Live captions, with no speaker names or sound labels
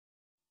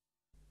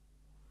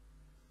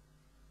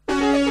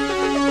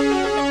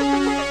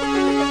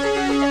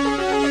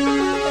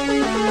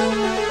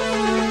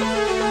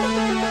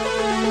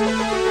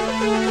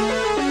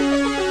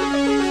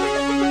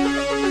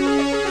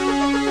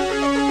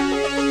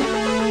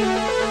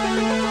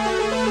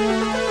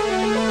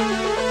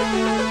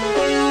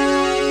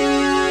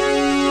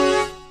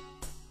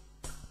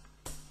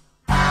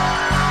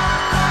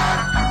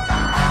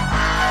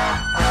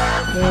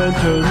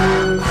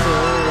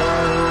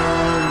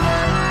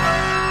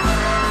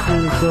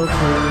so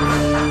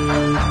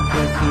free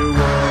if you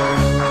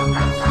want.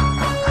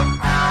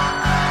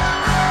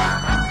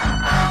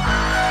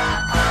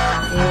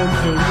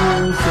 Enter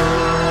new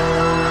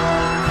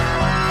song.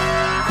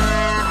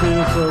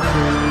 Feel so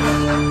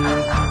free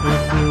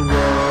if you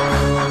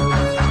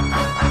want.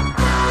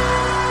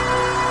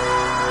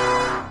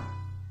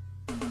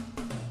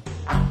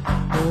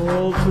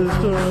 All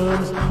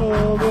systems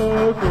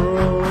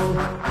overgrow.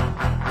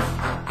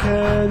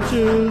 Can't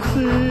you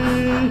see?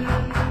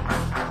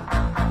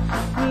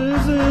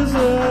 This is a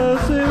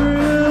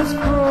serious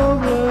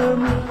problem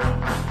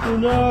in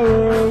our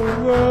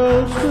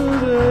world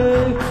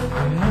today.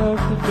 We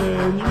have to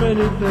change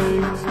many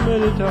things,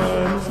 many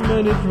times,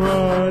 many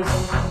tries.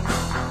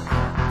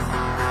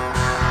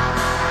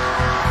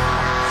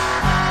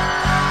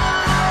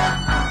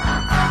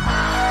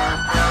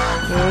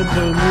 And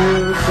a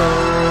new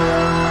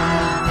song.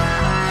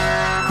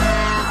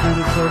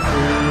 Feel so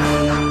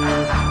free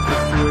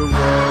if you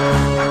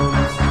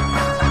want.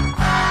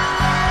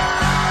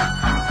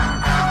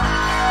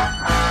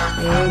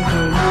 And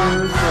a new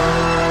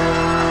song.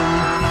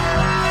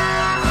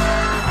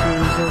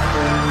 Feel so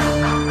free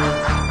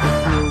if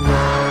you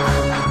want.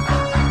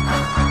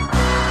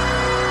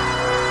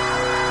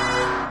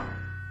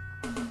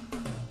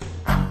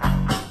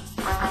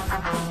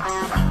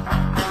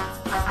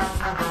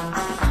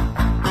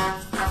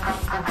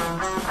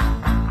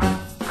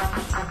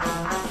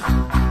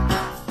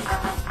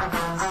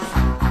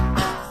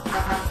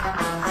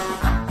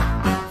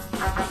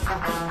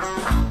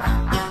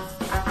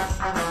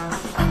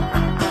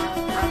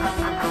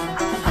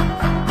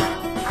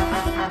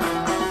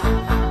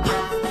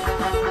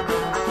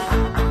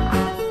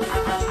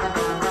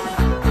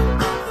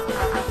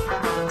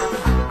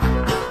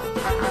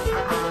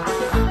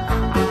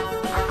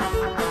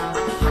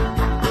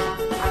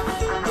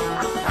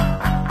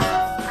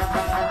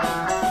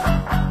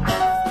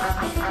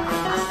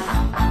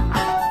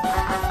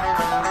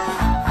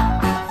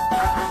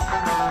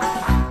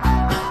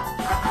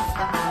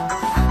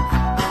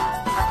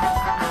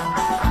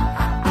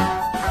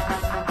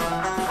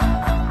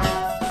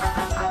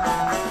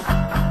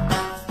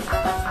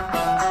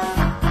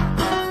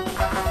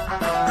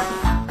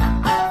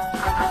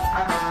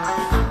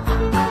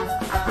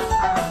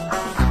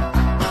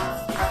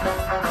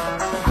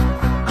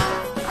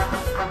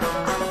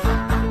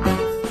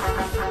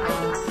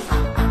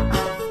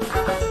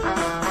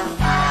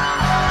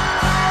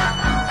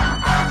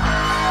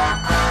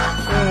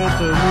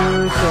 A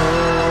new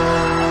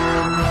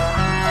song.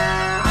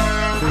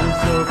 Feel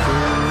so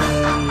free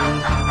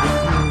if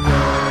you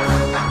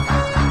want.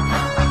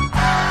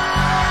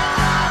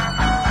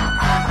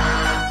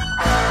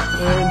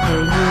 And a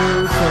new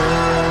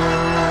song.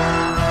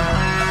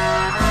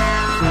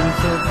 Feel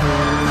so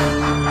free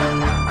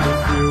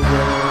if you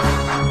want.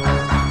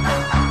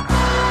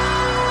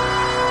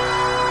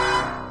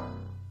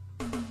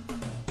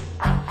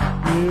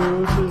 New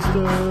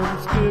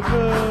systems give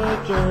a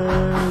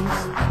chance.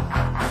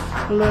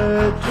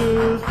 Let you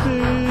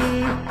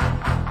see.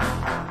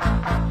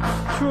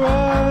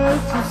 Try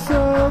to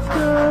solve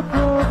the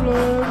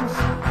problems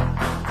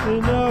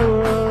in our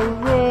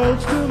world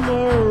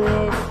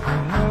tomorrow.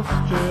 We have to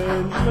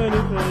change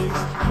many things,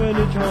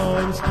 many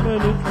times,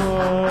 many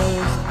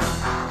tries.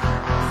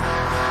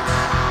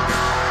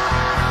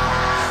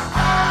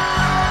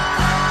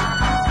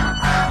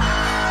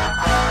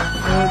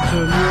 And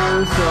a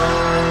new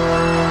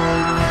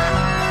song.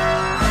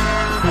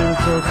 Feel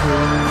so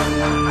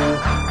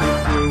free